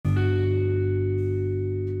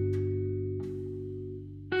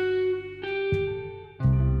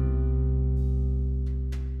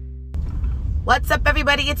What's up,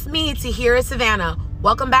 everybody? It's me, Tahira Savannah.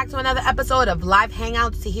 Welcome back to another episode of Live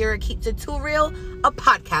Hangouts. Tahira Keeps It Too Real, a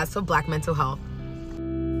podcast for Black mental health.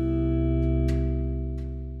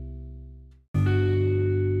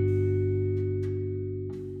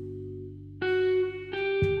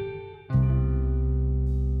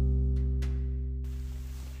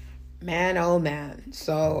 Man, oh man.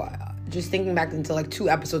 So just thinking back into like 2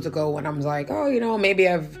 episodes ago when I was like, maybe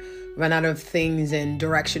I've run out of things and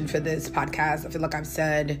direction for this podcast. I feel like I've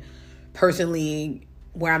said personally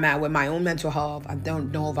where I'm at with my own mental health. I don't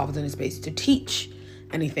know if I was in a space to teach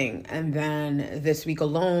anything. And then this week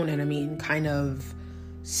alone, and I mean, kind of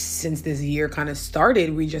since this year kind of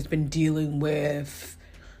started, we just been dealing with,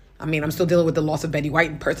 I'm still dealing with the loss of Betty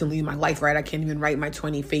White personally in my life, right? I can't even write my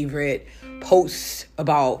 20 favorite posts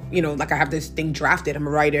about, I have this thing drafted. I'm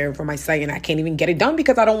a writer for my site and I can't even get it done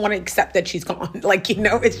because I don't want to accept that she's gone.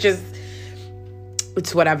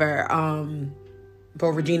 It's whatever.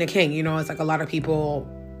 But Regina King, it's like a lot of people,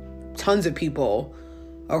 tons of people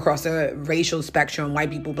across the racial spectrum,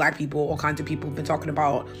 white people, black people, all kinds of people have been talking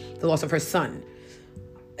about the loss of her son.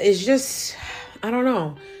 It's just, I don't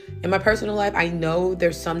know. In my personal life, I know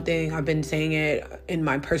there's something, I've been saying it in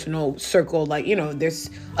my personal circle, there's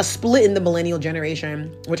a split in the millennial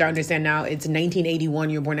generation, which I understand now. It's 1981,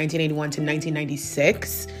 you're born 1981 to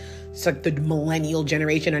 1996. It's like the millennial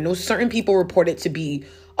generation. I know certain people report it to be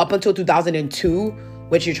up until 2002,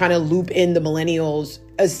 which you're trying to loop in the millennials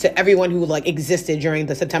as to everyone who existed during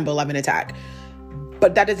the September 11 attack.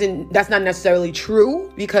 But that's not necessarily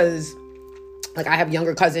true because I have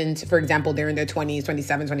younger cousins, for example, they're in their 20s,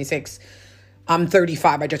 27, 26. I'm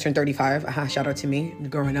 35. I just turned 35. Shout out to me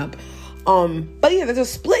growing up. But yeah, there's a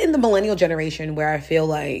split in the millennial generation where I feel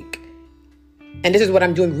like, and this is what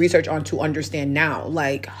I'm doing research on to understand now,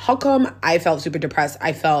 how come I felt super depressed?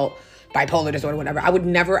 I felt bipolar disorder, whatever. I would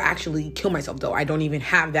never actually kill myself, though. I don't even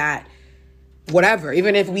have that, whatever.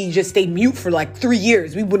 Even if we just stayed mute for 3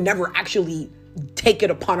 years, we would never actually take it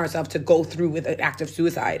upon ourselves to go through with an act of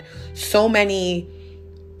suicide. So many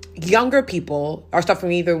younger people are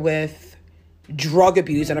suffering either with drug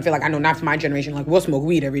abuse, and I feel like, I know not my generation, we'll smoke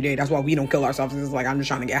weed every day. That's why we don't kill ourselves. It's I'm just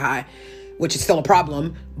trying to get high, which is still a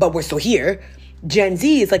problem, but we're still here. Gen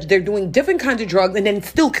Z is they're doing different kinds of drugs and then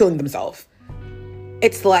still killing themselves.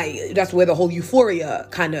 It's that's where the whole euphoria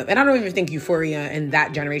kind of, and I don't even think euphoria in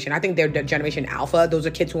that generation. I think they're the generation alpha. Those are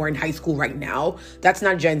kids who are in high school right now. That's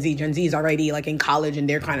not Gen Z. Gen Z is already in college and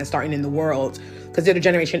they're kind of starting in the world because they're the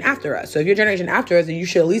generation after us. So if you're generation after us, then you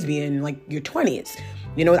should at least be in your 20s.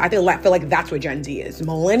 I feel like that's what Gen Z is.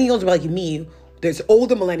 Millennials are like me. There's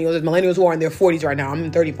older millennials. There's millennials who are in their 40s right now. I'm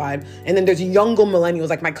 35. And then there's younger millennials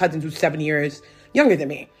like my cousins who's 7 years younger than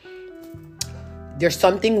me. There's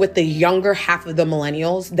something with the younger half of the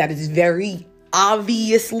millennials that is very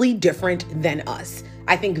obviously different than us.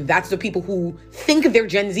 I think that's the people who think they're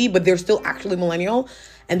Gen Z, but they're still actually millennial,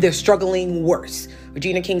 and they're struggling worse.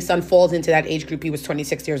 Regina King's son falls into that age group. He was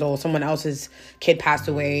 26 years old. Someone else's kid passed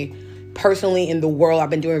away. Personally, in the world,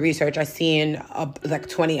 I've been doing research. I was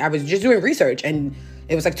just doing research, and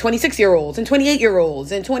it was 26-year-olds and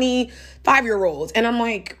 28-year-olds and 25-year-olds. And I'm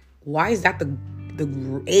like, why is that the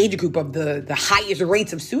age group of the highest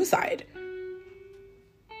rates of suicide?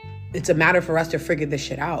 It's a matter for us to figure this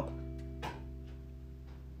shit out.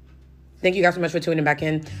 Thank you guys so much for tuning back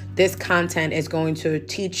in. This content is going to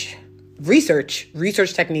teach research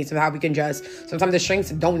techniques of how we can sometimes the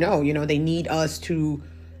shrinks don't know, they need us to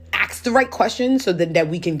ask the right questions so that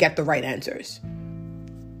we can get the right answers.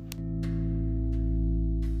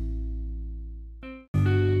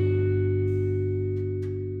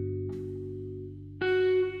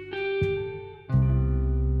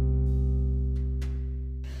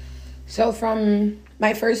 So from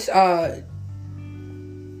my first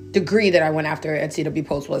degree that I went after at CW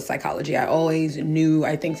Post was psychology. I always knew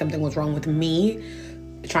I think something was wrong with me,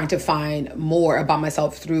 trying to find more about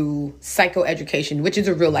myself through psychoeducation, which is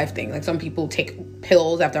a real life thing. Some people take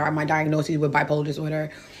pills after my diagnosis with bipolar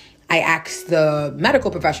disorder. I asked the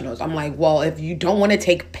medical professionals, I'm like, well, if you don't want to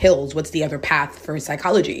take pills, what's the other path for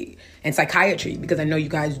psychology and psychiatry? Because I know you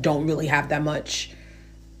guys don't really have that much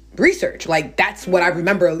research. That's what I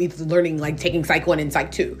remember at least learning, taking Psych 1 and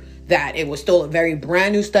Psych 2, that it was still a very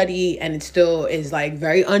brand new study and it still is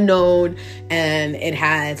very unknown, and it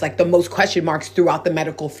has the most question marks throughout the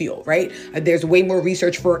medical field, right? There's way more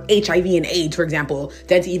research for HIV and AIDS, for example,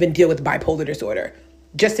 than to even deal with bipolar disorder.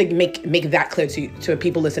 Just to make that clear to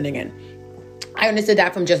people listening in. I understood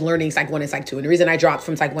that from just learning Psych 1 and Psych 2. And the reason I dropped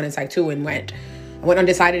from Psych 1 and Psych 2 and went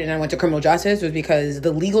undecided and I went to criminal justice was because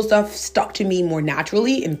the legal stuff stuck to me more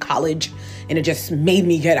naturally in college, and it just made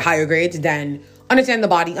me get higher grades than understanding the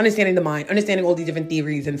body, understanding the mind, understanding all these different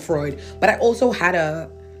theories and Freud. But I also had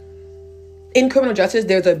in criminal justice,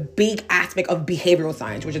 there's a big aspect of behavioral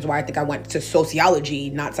science, which is why I think I went to sociology,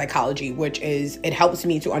 not psychology, which is, it helps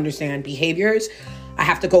me to understand behaviors. I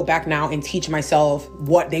have to go back now and teach myself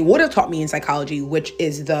what they would have taught me in psychology, which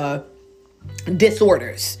is the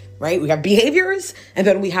disorders, right? We have behaviors and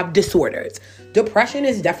then we have disorders. Depression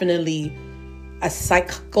is definitely a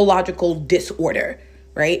psychological disorder,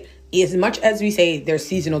 right? As much as we say there's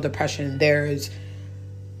seasonal depression, there's,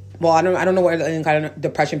 well, I don't know what kind of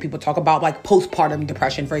depression people talk about, like postpartum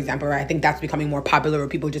depression, for example, right? I think that's becoming more popular where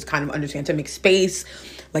people just kind of understand to make space,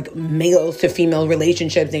 like males to female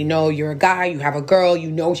relationships. They know you're a guy, you have a girl,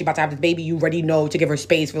 you know she's about to have this baby, you already know to give her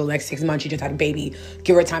space for the next 6 months. She just had a baby,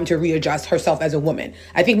 give her time to readjust herself as a woman.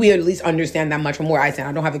 I think we at least understand that much from where I stand.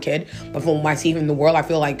 I don't have a kid, but from what I see in the world, I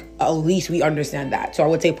feel like at least we understand that. So I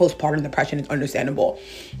would say postpartum depression is understandable.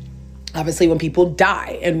 Obviously, when people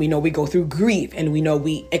die and we know we go through grief and we know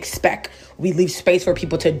we leave space for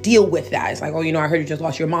people to deal with that. It's like, oh, I heard you just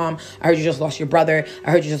lost your mom. I heard you just lost your brother.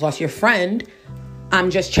 I heard you just lost your friend. I'm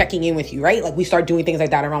just checking in with you, right? Like we start doing things like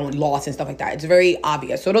that around loss and stuff like that. It's very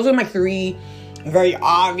obvious. So those are my 3 very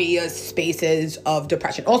obvious spaces of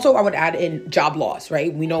depression. Also, I would add in job loss,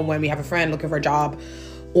 right? We know when we have a friend looking for a job,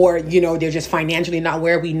 or, they're just financially not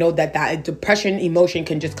where, we know that depression emotion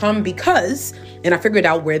can just come because, and I figured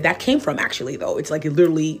out where that came from actually, though. It's like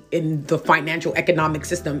literally in the financial economic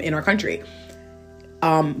system in our country.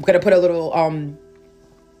 I'm going to put a little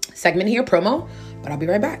segment here, promo, but I'll be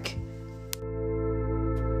right back.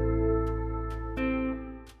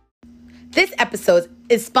 This episode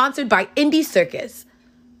is sponsored by Indie Circus,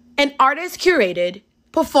 an artist-curated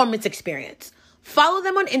performance experience. Follow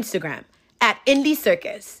them on Instagram at Indie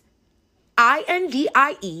Circus,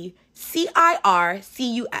 INDIECIRCUS.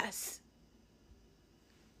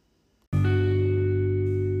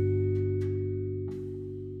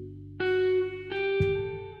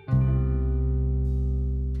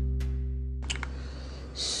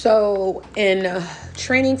 So in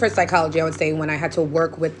training for psychology, I would say when I had to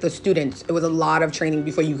work with the students, it was a lot of training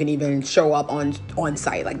before you can even show up on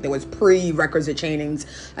site. Like there was prerequisite trainings,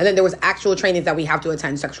 and then there was actual trainings that we have to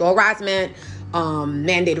attend: sexual harassment,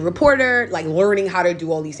 mandated reporter, like learning how to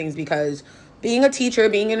do all these things. Because being a teacher,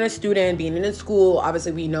 being a student, being in a school,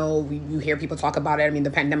 obviously we know, you hear people talk about it. I mean, the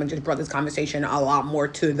pandemic just brought this conversation a lot more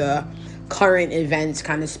to the current events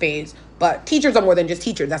kind of space. But teachers are more than just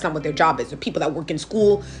teachers. That's not what their job is. The people that work in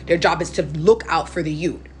school, their job is to look out for the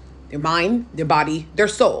youth, their mind, their body, their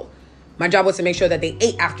soul. My job was to make sure that they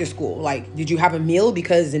ate after school. Like, did you have a meal?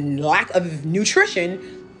 Because in lack of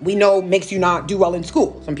nutrition, we know makes you not do well in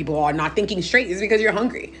school. Some people are not thinking straight. It's because you're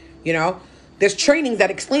hungry, There's trainings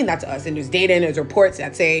that explain that to us, and there's data and there's reports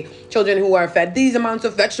that say children who are fed these amounts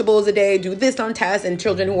of vegetables a day do this on tests, and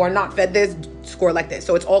children who are not fed this score like this.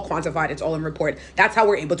 So it's all quantified, it's all in report. That's how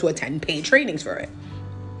we're able to attend paid trainings for it.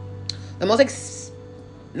 The most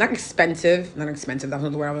not expensive, that's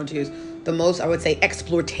not the word I want to use. The most, I would say,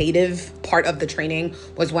 exploitative part of the training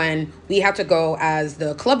was when we had to go as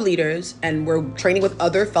the club leaders, and we're training with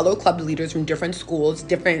other fellow club leaders from different schools,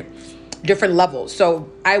 different levels. So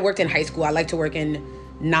I worked in high school. I like to work in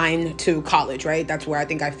 9 to college, right? That's where I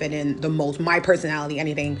think I fit in the most. My personality,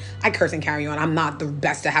 anything, I curse and carry on. I'm not the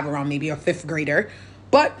best to have around, maybe a 5th grader,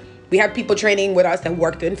 but we have people training with us that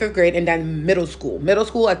worked in 5th grade, and then middle school. Middle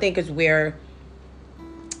school, I think, is where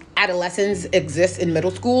adolescence exists in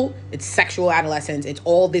middle school. It's sexual adolescence. It's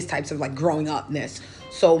all these types of like growing upness.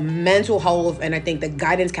 So mental health, and I think the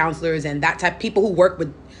guidance counselors and that type, people who work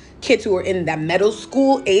with kids who are in that middle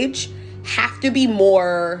school age have to be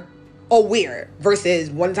more aware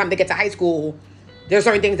versus one time they get to high school, there's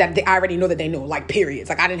certain things that I already know that they know, like periods.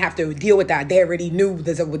 Like I didn't have to deal with that. They already knew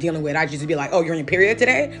this is what we're dealing with. I just be like, oh, you're in your period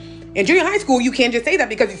today? In junior high school, you can't just say that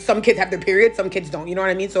because some kids have their period, some kids don't. You know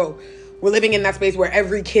what I mean? So we're living in that space where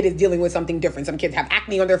every kid is dealing with something different. Some kids have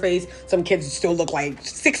acne on their face. Some kids still look like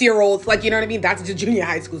 6-year-olds. Like, you know what I mean? That's the junior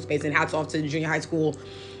high school space, and hats off to the junior high school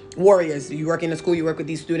warriors. You work in a school, you work with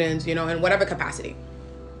these students, in whatever capacity.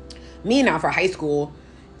 Me now for high school,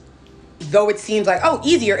 though it seems like, oh,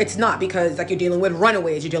 easier, it's not, because like you're dealing with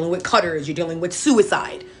runaways, you're dealing with cutters, you're dealing with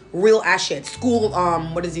suicide, real ass shit. School,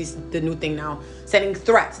 what is the new thing now? Sending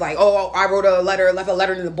threats, like, oh, I left a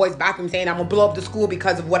letter in the boys' bathroom saying I'm gonna blow up the school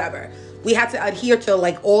because of whatever. We had to adhere to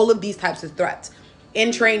like all of these types of threats.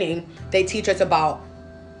 In training, they teach us about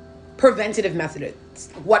preventative methods,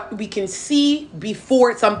 what we can see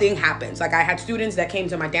before something happens. Like I had students that came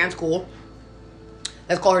to my dance school.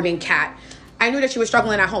 Let's call her name Kat. I knew that she was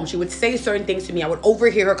struggling at home. She would say certain things to me. I would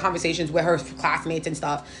overhear her conversations with her classmates and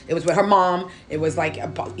stuff. It was with her mom. It was like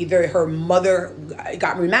either her mother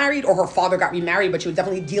got remarried or her father got remarried, but she was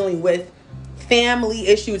definitely dealing with family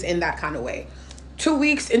issues in that kind of way. 2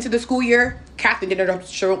 weeks into the school year, Catherine didn't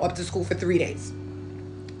show up to school for 3 days.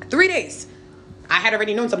 3 days. I had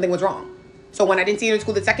already known something was wrong. So when I didn't see her in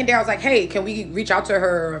school the second day, I was like, hey, can we reach out to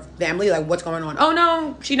her family? Like, what's going on? Oh,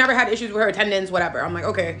 no, she never had issues with her attendance, whatever. I'm like,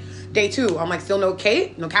 okay. Day 2, I'm like, still no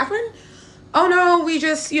Kate? No Catherine? Oh, no, we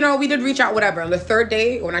just, we did reach out, whatever. On the third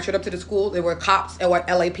day, when I showed up to the school, there were cops at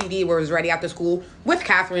LAPD where it was ready after school with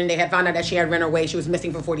Catherine. They had found out that she had run away. She was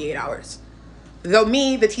missing for 48 hours. Though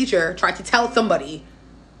me, the teacher, tried to tell somebody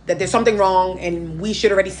that there's something wrong and we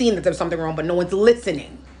should already seen that there's something wrong, but no one's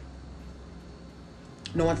listening.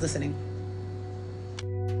 No one's listening.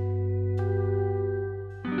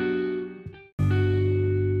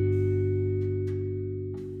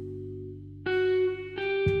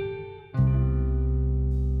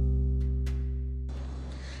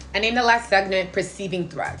 I named the last segment Perceiving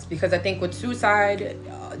Threats because I think with suicide,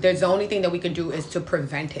 there's the only thing that we can do is to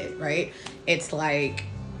prevent it, right? It's like,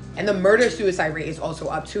 and the murder-suicide rate is also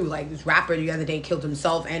up too. Like this rapper the other day killed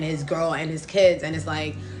himself and his girl and his kids, and it's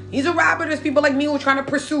like, he's a rapper. There's people like me who are trying to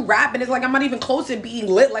pursue rap, and it's like, I'm not even close to being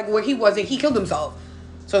lit like where he was, and he killed himself.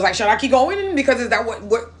 So it's like, should I keep going? Because is that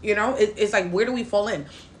what it's like, where do we fall in?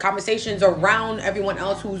 Conversations around everyone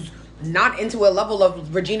else who's not into a level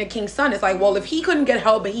of Regina King's son. It's like, well, if he couldn't get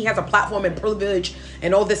help and he has a platform and privilege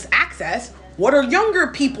and all this access, what are younger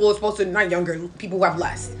people supposed to, not younger, people who have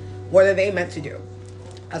less, what are they meant to do?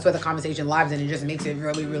 That's where the conversation lives, and it just makes it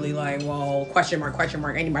really, really like, well, question mark,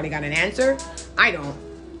 anybody got an answer? I don't.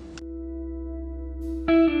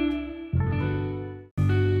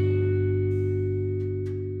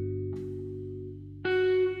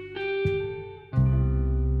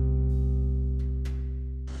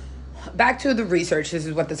 Back to the research. This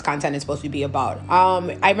is what this content is supposed to be about.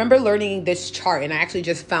 I remember learning this chart, and I actually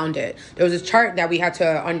just found it. There was this chart that we had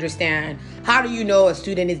to understand. How do you know a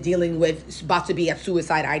student is dealing with, about to be at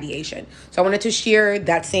suicide ideation? So I wanted to share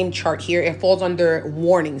that same chart here. It falls under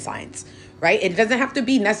warning signs, right? It doesn't have to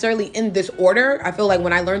be necessarily in this order. I feel like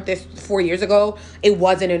when I learned this 4 years ago, it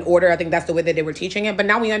wasn't in order. I think that's the way that they were teaching it. But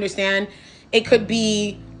now we understand it could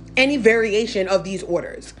be any variation of these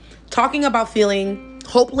orders. Talking about feeling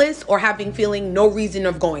hopeless or feeling no reason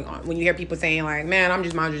of going on. When you hear people saying like, man, I'm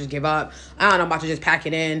just might just give up. I don't know, I'm about to just pack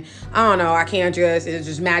it in. I don't know, I can't just, it's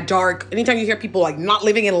just mad dark. Anytime you hear people like not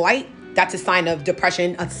living in light, that's a sign of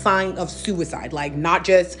depression, a sign of suicide. Like not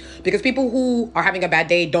just because people who are having a bad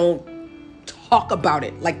day don't talk about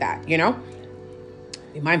it like that,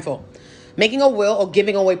 Be mindful. Making a will or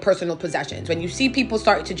giving away personal possessions. When you see people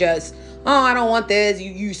start to just, oh, I don't want this,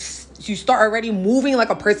 you start already moving like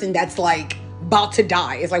a person that's like about to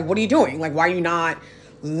die. It's like, what are you doing? Like, why are you not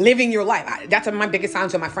living your life? That's my biggest sign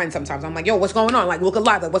to my friends sometimes. I'm like, yo, what's going on? Like, look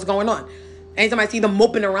alive. Like, what's going on? Anytime I see them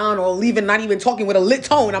moping around or leaving, not even talking with a lit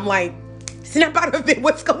tone, I'm like, snap out of it.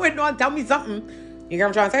 What's going on? Tell me something. You get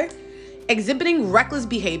what I'm trying to say? Exhibiting reckless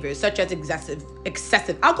behaviors such as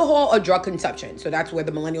excessive alcohol or drug consumption. So that's where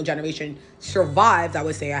the millennial generation survives. I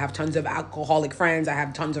would say I have tons of alcoholic friends. I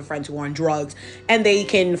have tons of friends who are on drugs and they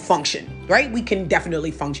can function, right? We can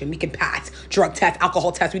definitely function. We can pass drug tests,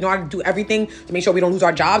 alcohol tests. We know how to do everything to make sure we don't lose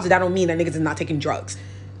our jobs. That don't mean that niggas is not taking drugs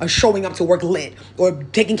or showing up to work lit or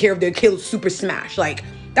taking care of their kids super smash. Like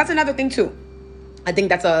that's another thing too. I think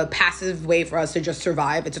that's a passive way for us to just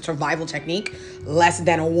survive. It's a survival technique, less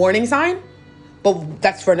than a warning sign. But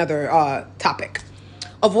that's for another topic.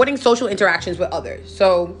 Avoiding social interactions with others.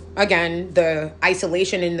 So again, the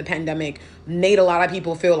isolation in the pandemic made a lot of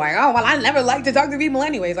people feel like, oh, well, I never like to talk to people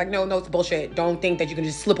anyways. Like, no, it's bullshit. Don't think that you can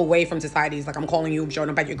just slip away from society. It's like, I'm calling you, I'm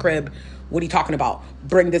showing up at your crib. What are you talking about?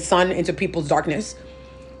 Bring the sun into people's darkness.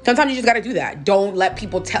 Sometimes you just got to do that. Don't let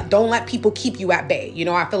people keep you at bay.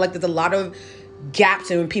 I feel like there's a lot of gaps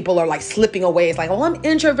and when people are like slipping away. It's like, oh, I'm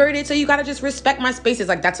introverted, so you gotta just respect my space. It's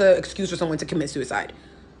like that's an excuse for someone to commit suicide.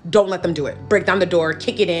 Don't let them do it. Break down the door,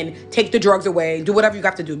 kick it in, take the drugs away, do whatever you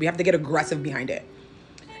have to do. We have to get aggressive behind it.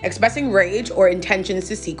 Expressing rage or intentions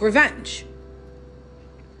to seek revenge.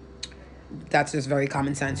 That's just very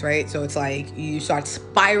common sense, right? So it's like you start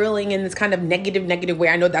spiraling in this kind of negative way.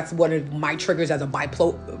 I know that's one of my triggers as a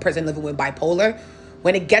person living with bipolar.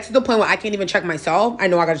 When it gets to the point where I can't even check myself, I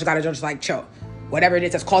know I just gotta just like chill. Whatever it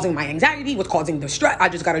is that's causing my anxiety, what's causing the stress, I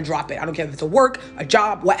just gotta drop it. I don't care if it's a work, a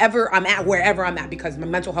job, wherever I'm at, because my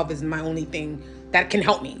mental health is my only thing that can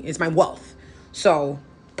help me. It's my wealth. So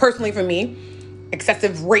personally for me,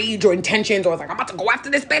 excessive rage or intentions or it's like, I'm about to go after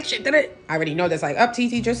this bitch, I already know that's like, up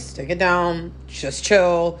TT, just take it down, just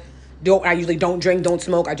chill. I usually don't drink, don't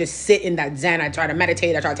smoke. I just sit in that zen. I try to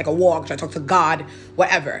meditate. I try to take a walk. I try to talk to God,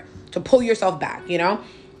 whatever, to pull yourself back, you know?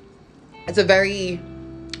 It's a very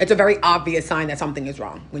obvious sign that something is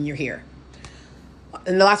wrong when you're here.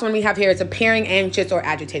 And the last one we have here is appearing anxious or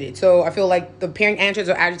agitated. So I feel like the appearing anxious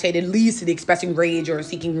or agitated leads to the expressing rage or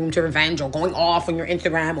seeking room to revenge or going off on your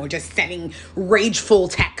Instagram or just sending rageful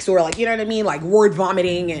texts or like, you know what I mean? Like word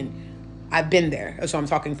vomiting. And I've been there. So I'm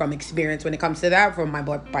talking from experience when it comes to that, from my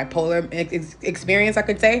bipolar experience, I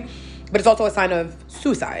could say. But it's also a sign of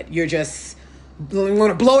suicide. You're just going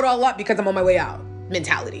to blow it all up because I'm on my way out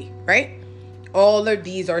mentality, right? All of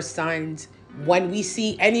these are signs when we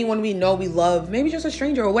see anyone we know, we love, maybe just a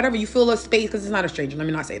stranger or whatever, you feel a space, because it's not a stranger. Let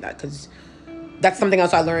me not say that, because that's something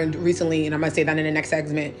else I learned recently, and I'm going to say that in the next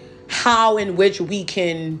segment, how in which we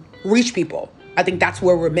can reach people. I think that's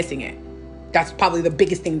where we're missing it. That's probably the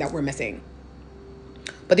biggest thing that we're missing.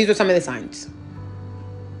 But these are some of the signs.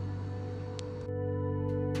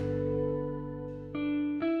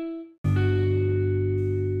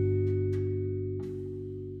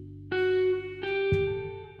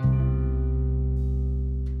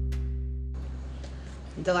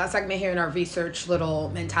 The last segment here in our research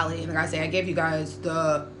little mentality, and like I say, I gave you guys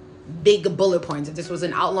the big bullet points. If this was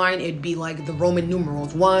an outline, it'd be like the Roman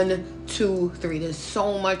numerals, 1, 2, 3. There's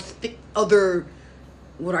so much other,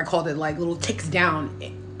 what I called it, like little ticks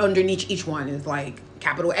down underneath each one. Is like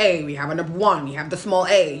capital A, we have a number 1, we have the small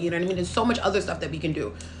a, you know what I mean? There's so much other stuff that we can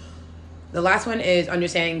do. The last one is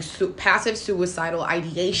understanding passive suicidal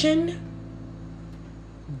ideation,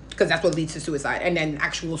 because that's what leads to suicide, and then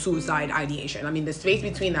actual suicide ideation. I mean, the space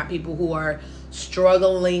between that, people who are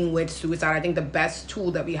struggling with suicide, I think the best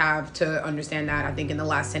tool that we have to understand that, I think in the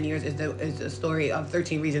last 10 years, is the story of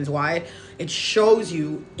 13 Reasons Why. It shows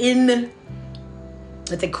you in,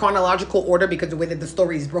 let's say, chronological order, because the way that the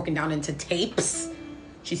story is broken down into tapes,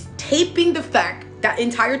 she's taping the fact that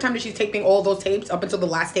entire time that she's taping all those tapes up until the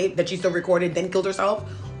last tape that she still recorded, then killed herself,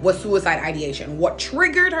 was suicide ideation. What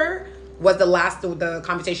triggered her was the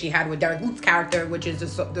conversation she had with Derek Luke's character, which is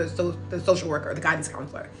the social worker, the guidance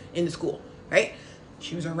counselor in the school, right?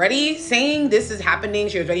 She was already saying this is happening.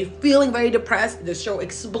 She was already feeling very depressed. The show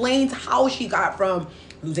explains how she got from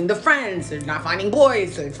losing the friends to not finding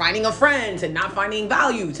boys to finding a friend to not finding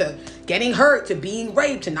value to getting hurt to being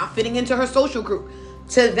raped to not fitting into her social group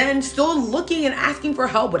to then still looking and asking for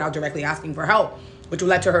help without directly asking for help, which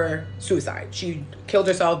led to her suicide. She killed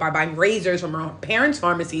herself by buying razors from her parents'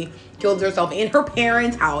 pharmacy, killed herself in her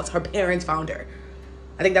parents' house. Her parents found her.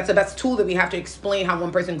 I think that's the best tool that we have to explain how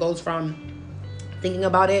one person goes from thinking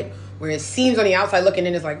about it, where it seems on the outside looking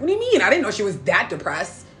in, is like, what do you mean? I didn't know she was that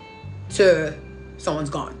depressed, to someone's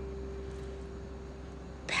gone.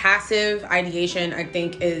 Passive ideation, I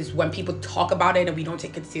think, is when people talk about it and we don't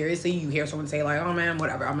take it seriously. You hear someone say like, oh man,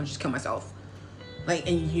 whatever, I'm gonna just kill myself. Like,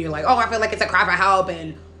 and you're like, oh, I feel like it's a cry for help,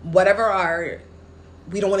 and whatever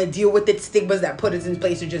we don't want to deal with the stigmas that put us in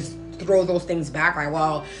place to just throw those things back. Like,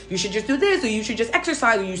 well, you should just do this, or you should just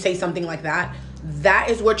exercise, or you say something like that.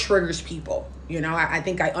 That is what triggers people. You know, I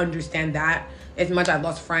think I understand that. As much, I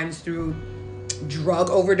lost friends through drug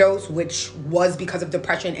overdose, which was because of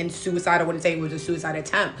depression and suicide. I wouldn't say it was a suicide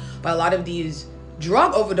attempt, but a lot of these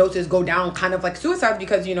drug overdoses go down kind of like suicide,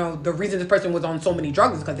 because, you know, the reason this person was on so many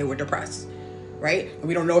drugs is because they were depressed. Right? And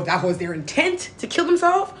we don't know if that was their intent to kill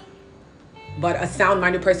themselves. But a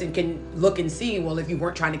sound-minded person can look and see, well, if you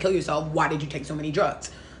weren't trying to kill yourself, why did you take so many drugs?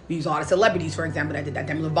 We use a lot of celebrities, for example, that did that.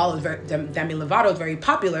 Demi Lovato is very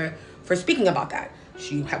popular for speaking about that.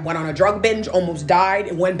 She went on a drug binge, almost died,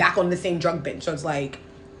 and went back on the same drug binge. So it's like,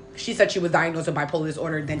 she said she was diagnosed with bipolar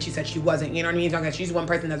disorder, then she said she wasn't. You know what I mean? She's one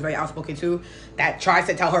person that's very outspoken too, that tries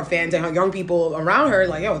to tell her fans and her young people around her,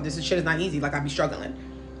 like, yo, this shit is not easy. Like, I be struggling,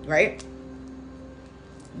 right?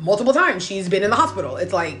 Multiple times she's been in the hospital.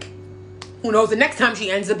 It's like, who knows the next time she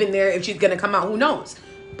ends up in there, if she's gonna come out, who knows?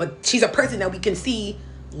 But she's a person that we can see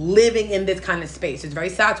living in this kind of space. It's very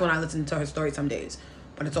sad when I listen to her story some days,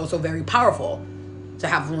 but it's also very powerful to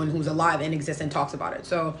have someone who's alive and exists and talks about it.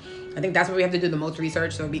 So I think that's where we have to do the most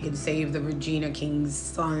research, so we can save the Regina King's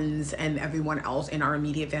sons and everyone else in our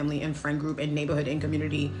immediate family and friend group and neighborhood and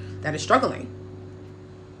community that is struggling.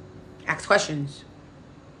 Ask questions,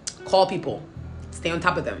 call people, stay on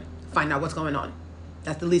top of them, find out what's going on.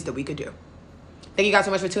 That's the least that we could do. Thank you guys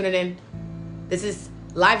so much for tuning in. This is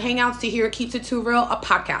Live Hangouts to Hear It Keeps It Too Real, a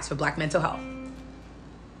podcast for Black mental health.